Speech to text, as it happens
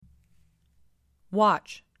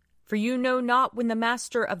Watch, for you know not when the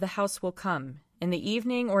master of the house will come, in the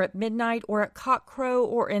evening, or at midnight, or at cockcrow,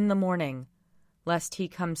 or in the morning, lest he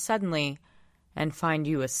come suddenly and find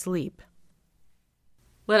you asleep.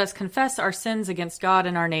 Let us confess our sins against God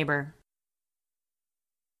and our neighbor.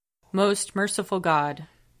 Most merciful God,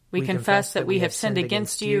 we confess that we have sinned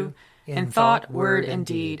against you in thought, word, and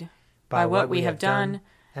deed, by what we have done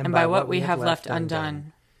and by what we have left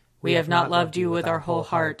undone. We have not loved you with our whole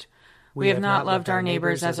heart. We have not loved our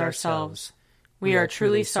neighbors as ourselves. We are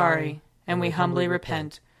truly sorry, and we humbly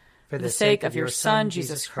repent. For the sake of your Son,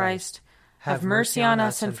 Jesus Christ, have mercy on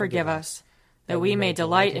us and forgive us, that we may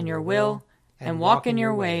delight in your will and walk in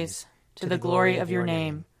your ways, to the glory of your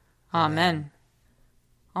name. Amen.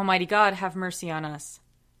 Almighty God, have mercy on us.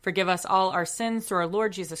 Forgive us all our sins through our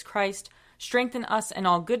Lord Jesus Christ. Strengthen us in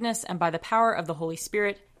all goodness, and by the power of the Holy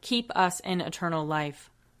Spirit, keep us in eternal life.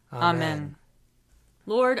 Amen.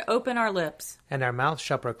 Lord, open our lips, and our mouth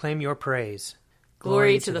shall proclaim your praise.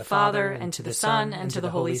 Glory to the Father, and to the Son, and to the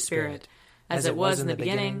Holy Spirit, as it was in the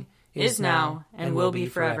beginning, is now, and will be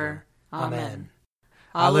forever. Amen.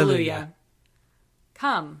 Alleluia.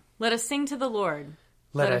 Come, let us sing to the Lord.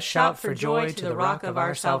 Let us shout for joy to the rock of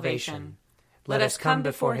our salvation. Let us come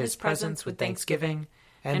before his presence with thanksgiving,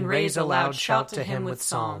 and raise a loud shout to him with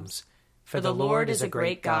psalms. For the Lord is a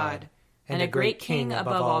great God, and a great King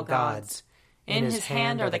above all gods. In his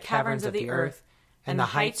hand are the caverns of the earth, and the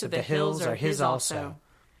heights of the hills are his also.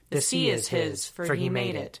 The sea is his, for he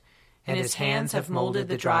made it, and his hands have molded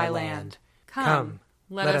the dry land. Come,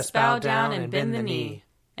 let us bow down and bend the knee,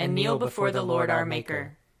 and kneel before the Lord our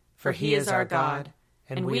Maker. For he is our God,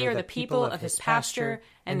 and we are the people of his pasture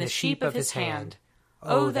and the sheep of his hand.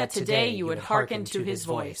 Oh, that today you would hearken to his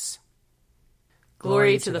voice.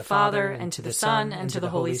 Glory to the Father, and to the Son, and to the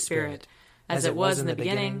Holy Spirit, as it was in the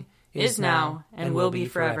beginning, is now, and will be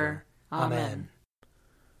forever. Amen.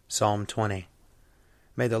 Psalm 20.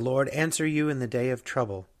 May the Lord answer you in the day of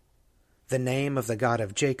trouble. The name of the God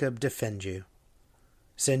of Jacob defend you.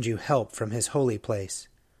 Send you help from his holy place,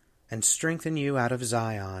 and strengthen you out of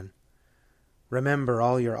Zion. Remember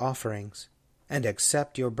all your offerings, and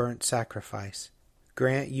accept your burnt sacrifice.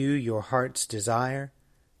 Grant you your heart's desire,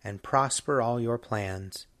 and prosper all your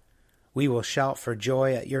plans. We will shout for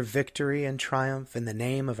joy at your victory and triumph in the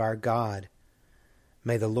name of our God.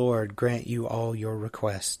 May the Lord grant you all your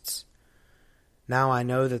requests. Now I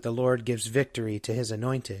know that the Lord gives victory to his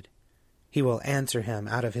anointed. He will answer him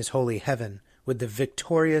out of his holy heaven with the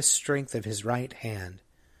victorious strength of his right hand.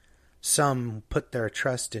 Some put their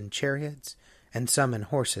trust in chariots, and some in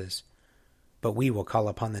horses. But we will call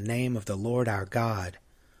upon the name of the Lord our God.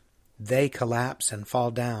 They collapse and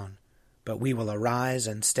fall down, but we will arise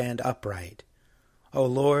and stand upright. O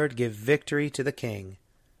Lord, give victory to the King,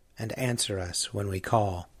 and answer us when we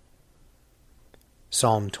call.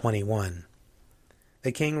 Psalm 21.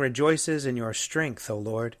 The King rejoices in your strength, O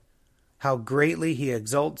Lord. How greatly he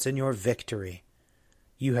exults in your victory.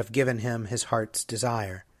 You have given him his heart's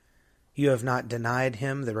desire. You have not denied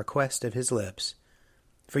him the request of his lips.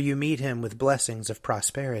 For you meet him with blessings of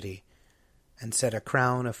prosperity, and set a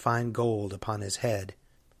crown of fine gold upon his head.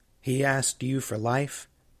 He asked you for life,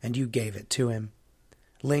 and you gave it to him,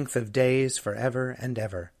 length of days forever and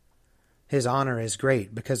ever. His honor is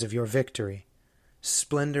great because of your victory.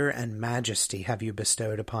 Splendor and majesty have you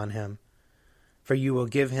bestowed upon him. For you will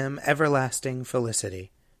give him everlasting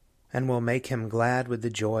felicity, and will make him glad with the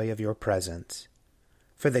joy of your presence.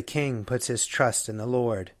 For the King puts his trust in the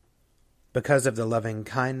Lord. Because of the loving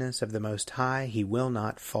kindness of the Most High, he will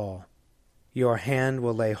not fall. Your hand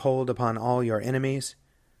will lay hold upon all your enemies.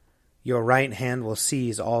 Your right hand will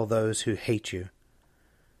seize all those who hate you.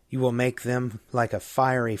 You will make them like a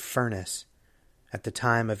fiery furnace at the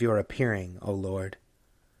time of your appearing, O Lord.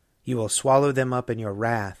 You will swallow them up in your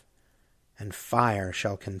wrath, and fire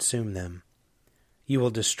shall consume them. You will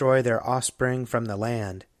destroy their offspring from the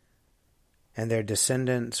land, and their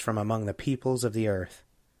descendants from among the peoples of the earth.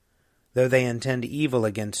 Though they intend evil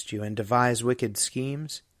against you and devise wicked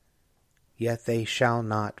schemes, yet they shall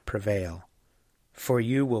not prevail. For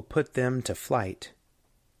you will put them to flight,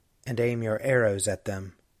 and aim your arrows at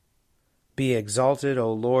them. Be exalted,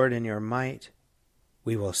 O Lord, in your might.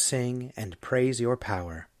 We will sing and praise your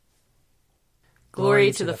power.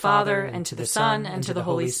 Glory to the Father, and to the Son, and to the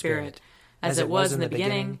Holy Spirit, as it was in the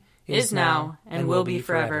beginning, is now, and will be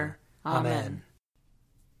forever. Amen.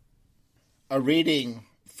 A reading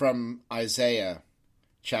from Isaiah,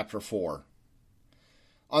 chapter 4.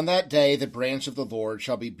 On that day the branch of the Lord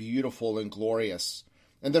shall be beautiful and glorious,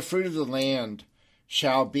 and the fruit of the land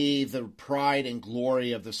shall be the pride and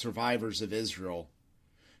glory of the survivors of Israel,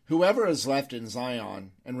 Whoever is left in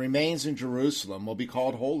Zion and remains in Jerusalem will be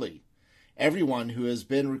called holy, everyone who has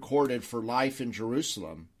been recorded for life in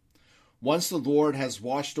Jerusalem. Once the Lord has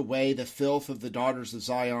washed away the filth of the daughters of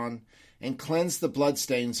Zion and cleansed the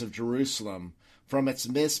bloodstains of Jerusalem from its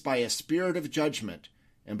midst by a spirit of judgment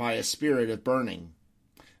and by a spirit of burning.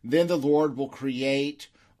 Then the Lord will create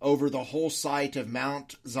over the whole site of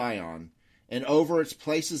Mount Zion and over its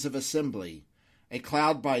places of assembly a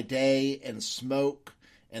cloud by day and smoke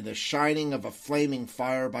and the shining of a flaming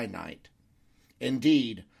fire by night.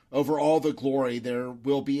 Indeed, over all the glory there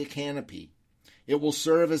will be a canopy. It will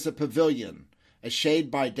serve as a pavilion, a shade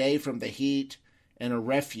by day from the heat, and a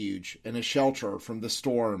refuge and a shelter from the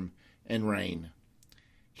storm and rain.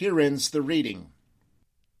 Here ends the reading.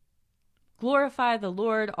 Glorify the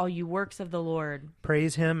Lord, all you works of the Lord.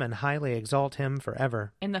 Praise him and highly exalt him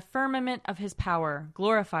forever. In the firmament of his power,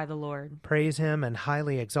 glorify the Lord. Praise him and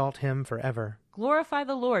highly exalt him forever. Glorify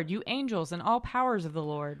the Lord, you angels and all powers of the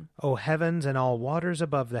Lord. O heavens and all waters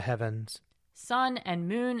above the heavens. Sun and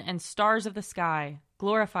moon and stars of the sky,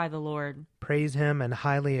 glorify the Lord. Praise him and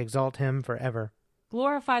highly exalt him forever.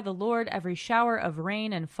 Glorify the Lord, every shower of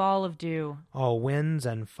rain and fall of dew. All winds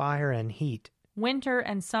and fire and heat. Winter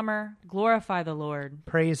and summer, glorify the Lord.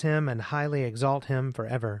 Praise him and highly exalt him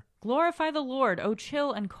forever. Glorify the Lord, O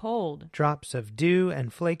chill and cold. Drops of dew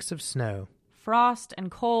and flakes of snow. Frost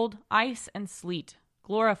and cold, ice and sleet,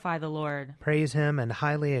 glorify the Lord. Praise him and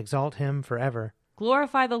highly exalt him forever.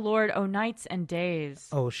 Glorify the Lord, O nights and days.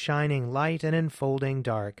 O shining light and enfolding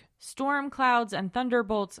dark. Storm clouds and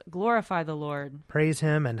thunderbolts, glorify the Lord. Praise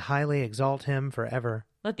him and highly exalt him forever.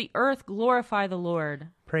 Let the earth glorify the Lord.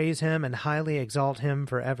 Praise him and highly exalt him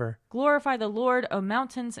forever. Glorify the Lord, O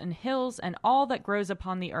mountains and hills, and all that grows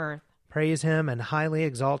upon the earth. Praise him and highly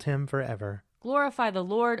exalt him forever. Glorify the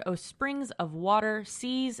Lord, O springs of water,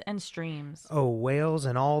 seas and streams. O whales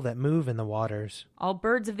and all that move in the waters. All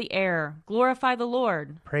birds of the air, glorify the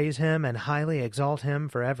Lord. Praise him and highly exalt him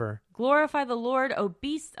forever. Glorify the Lord, O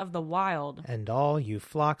beasts of the wild. And all you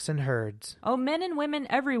flocks and herds. O men and women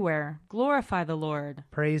everywhere, glorify the Lord.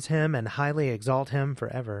 Praise him and highly exalt him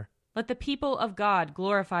forever. Let the people of God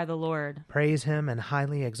glorify the Lord. Praise him and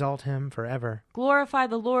highly exalt him forever. Glorify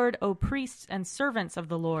the Lord, O priests and servants of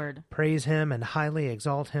the Lord. Praise him and highly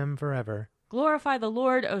exalt him forever. Glorify the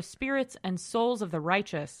Lord, O spirits and souls of the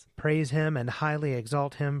righteous. Praise him and highly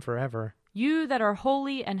exalt him forever. You that are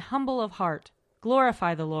holy and humble of heart,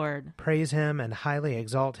 glorify the Lord. Praise him and highly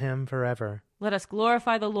exalt him forever. Let us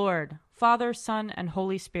glorify the Lord, Father, Son, and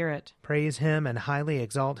Holy Spirit. Praise him and highly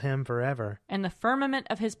exalt him forever. In the firmament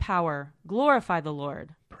of his power, glorify the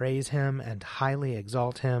Lord. Praise him and highly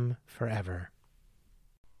exalt him forever.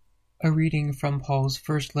 A reading from Paul's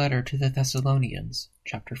first letter to the Thessalonians,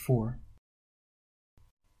 chapter 4.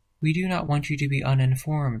 We do not want you to be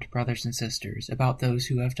uninformed, brothers and sisters, about those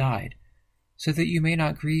who have died, so that you may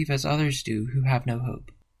not grieve as others do who have no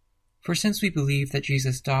hope. For since we believe that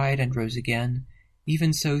Jesus died and rose again,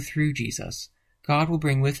 even so through Jesus, God will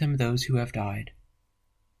bring with him those who have died.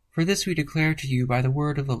 For this we declare to you by the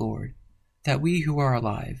word of the Lord, that we who are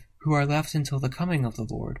alive, who are left until the coming of the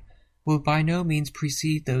Lord, will by no means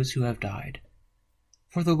precede those who have died.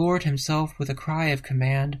 For the Lord himself, with a cry of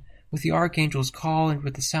command, with the archangel's call, and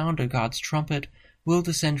with the sound of God's trumpet, will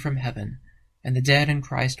descend from heaven, and the dead in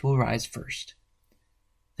Christ will rise first.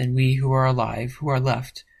 Then we who are alive, who are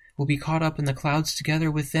left, will be caught up in the clouds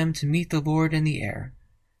together with them to meet the Lord in the air,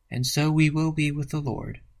 and so we will be with the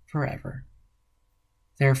Lord forever.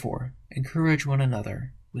 Therefore, encourage one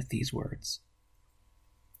another with these words.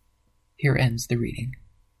 Here ends the reading.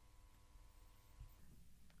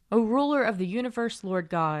 O ruler of the universe, Lord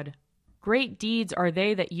God, great deeds are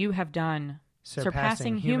they that you have done,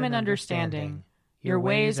 surpassing human understanding. Your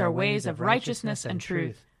ways are ways of righteousness and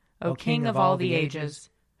truth, O King of all the ages.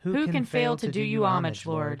 Who can fail to do you homage,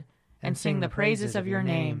 Lord, and sing the praises of your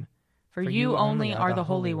name? For you only are the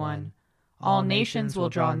Holy One. All nations will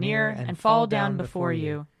draw near and fall down before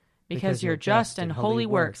you, because your just and holy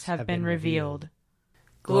works have been revealed.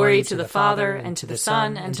 Glory to the Father, and to the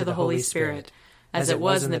Son, and to the Holy Spirit, as it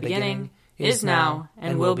was in the beginning, is now,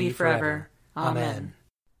 and will be forever. Amen.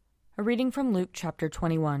 A reading from Luke chapter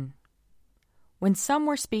 21. When some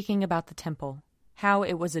were speaking about the temple, how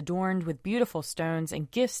it was adorned with beautiful stones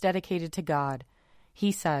and gifts dedicated to God,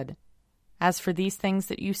 he said, As for these things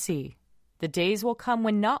that you see, the days will come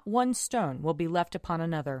when not one stone will be left upon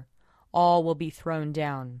another. All will be thrown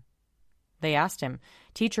down. They asked him,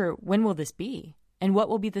 Teacher, when will this be? And what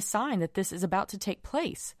will be the sign that this is about to take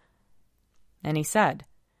place? And he said,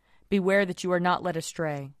 Beware that you are not led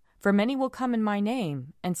astray, for many will come in my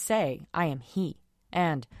name and say, I am he,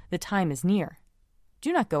 and the time is near.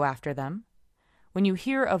 do not go after them. When you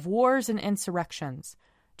hear of wars and insurrections,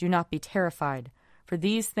 do not be terrified, for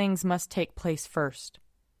these things must take place first,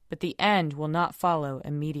 but the end will not follow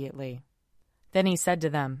immediately." Then he said to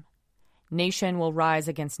them, "Nation will rise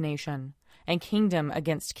against nation, and kingdom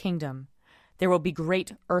against kingdom. There will be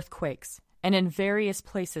great earthquakes, and in various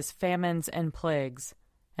places famines and plagues,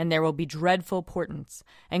 and there will be dreadful portents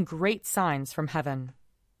and great signs from heaven.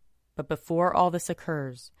 But before all this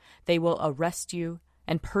occurs, they will arrest you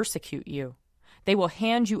and persecute you. They will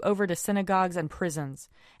hand you over to synagogues and prisons,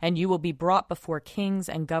 and you will be brought before kings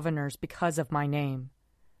and governors because of my name.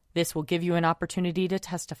 This will give you an opportunity to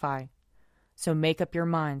testify. So make up your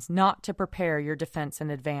minds not to prepare your defense in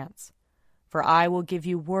advance. For I will give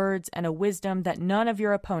you words and a wisdom that none of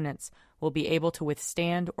your opponents will be able to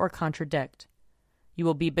withstand or contradict. You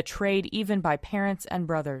will be betrayed even by parents and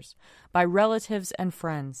brothers, by relatives and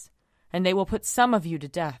friends, and they will put some of you to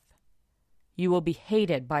death. You will be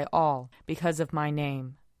hated by all because of my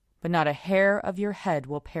name, but not a hair of your head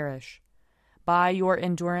will perish. By your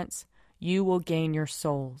endurance, you will gain your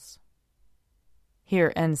souls."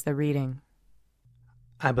 Here ends the reading.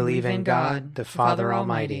 I believe in God, the Father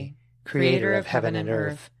Almighty, creator of heaven and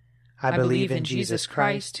earth. I believe in Jesus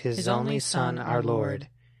Christ, his only Son, our Lord.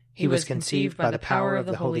 He was conceived by the power of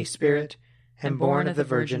the Holy Spirit and born of the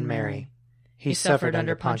Virgin Mary. He suffered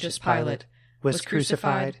under Pontius Pilate, was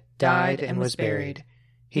crucified, died, and was buried.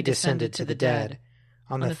 He descended to the dead.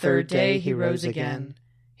 On the third day he rose again.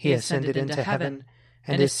 He ascended into heaven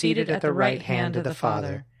and is seated at the right hand of the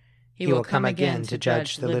Father. He will come again to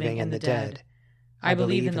judge the living and the dead. I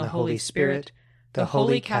believe in the Holy Spirit, the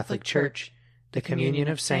Holy Catholic Church, the communion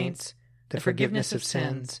of saints, the forgiveness of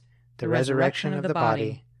sins, the resurrection of the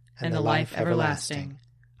body, and the life everlasting.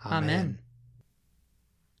 Amen.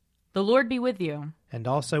 The Lord be with you. And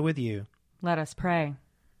also with you. Let us pray.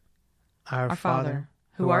 Our Father,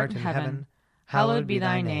 who art in heaven, hallowed be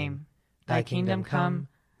thy name. Thy kingdom come,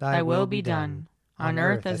 thy will be done, on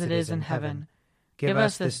earth as it is in heaven. Give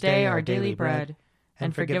us this day our daily bread,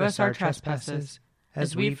 and forgive us our trespasses,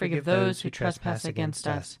 as we forgive those who trespass against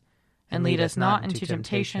us. And lead us not into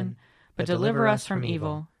temptation, but deliver us from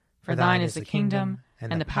evil. For thine is the kingdom,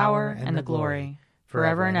 and the power, and the glory,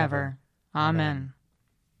 forever and ever. Amen.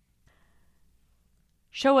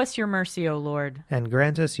 Show us your mercy, O Lord, and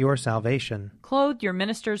grant us your salvation. Clothe your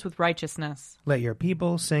ministers with righteousness. Let your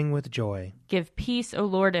people sing with joy. Give peace, O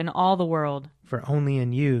Lord, in all the world. For only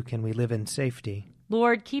in you can we live in safety.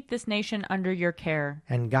 Lord, keep this nation under your care.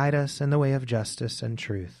 And guide us in the way of justice and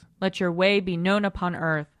truth. Let your way be known upon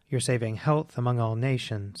earth. Your saving health among all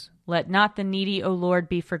nations. Let not the needy, O Lord,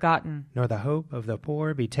 be forgotten. Nor the hope of the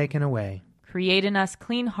poor be taken away. Create in us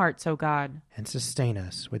clean hearts, O God. And sustain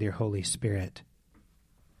us with your Holy Spirit.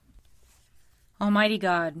 Almighty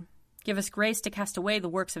God, give us grace to cast away the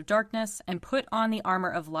works of darkness and put on the armor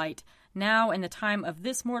of light, now in the time of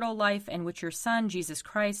this mortal life in which your Son, Jesus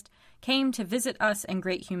Christ, came to visit us in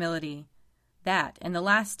great humility, that in the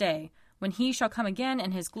last day, when he shall come again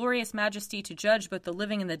in his glorious majesty to judge both the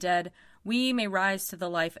living and the dead, we may rise to the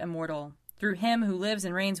life immortal, through him who lives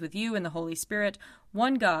and reigns with you in the Holy Spirit,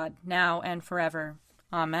 one God, now and forever.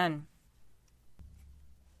 Amen.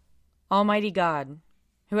 Almighty God,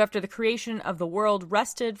 who after the creation of the world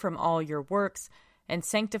rested from all your works, and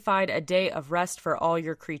sanctified a day of rest for all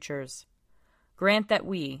your creatures, grant that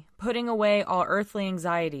we, putting away all earthly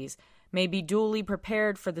anxieties, may be duly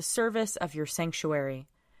prepared for the service of your sanctuary,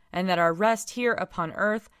 and that our rest here upon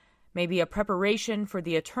earth may be a preparation for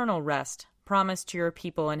the eternal rest promised to your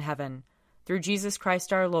people in heaven, through Jesus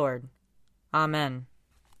Christ our Lord. Amen.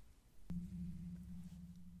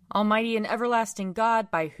 Almighty and everlasting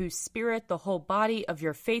God, by whose Spirit the whole body of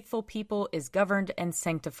your faithful people is governed and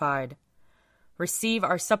sanctified, receive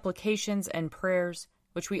our supplications and prayers,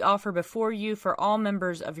 which we offer before you for all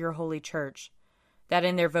members of your holy church, that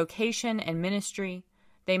in their vocation and ministry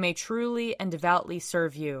they may truly and devoutly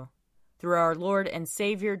serve you, through our Lord and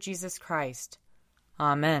Savior Jesus Christ.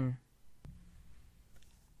 Amen.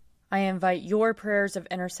 I invite your prayers of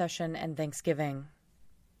intercession and thanksgiving.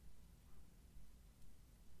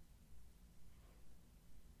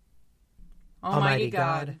 Almighty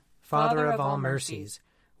God, Father of all mercies,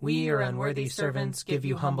 we, your unworthy servants, give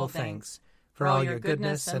you humble thanks for all your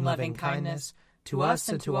goodness and loving kindness to us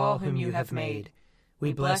and to all whom you have made.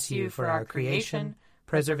 We bless you for our creation,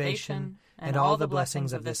 preservation, and all the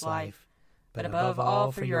blessings of this life, but above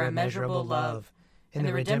all for your immeasurable love in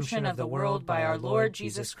the redemption of the world by our Lord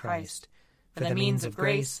Jesus Christ, for the means of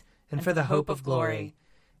grace and for the hope of glory.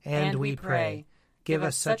 And we pray, give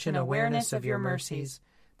us such an awareness of your mercies,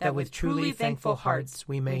 that with truly thankful hearts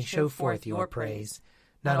we may show forth your praise,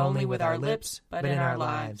 not only with our lips, but in our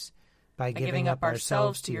lives, by giving up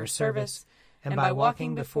ourselves to your service, and by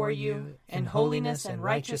walking before you in holiness and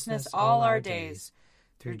righteousness all our days,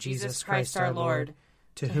 through Jesus Christ our Lord,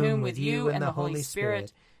 to whom with you and the Holy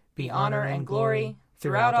Spirit be honor and glory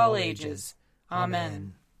throughout all ages.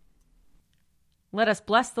 Amen. Let us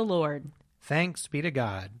bless the Lord. Thanks be to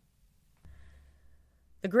God.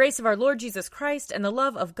 The grace of our Lord Jesus Christ and the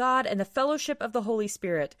love of God and the fellowship of the Holy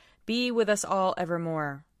Spirit be with us all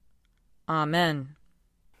evermore. Amen.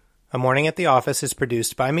 A Morning at the Office is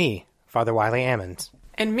produced by me, Father Wiley Ammons.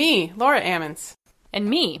 And me, Laura Ammons. And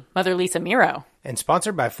me, Mother Lisa Meirow. And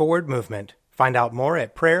sponsored by Forward Movement. Find out more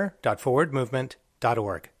at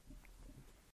prayer.forwardmovement.org.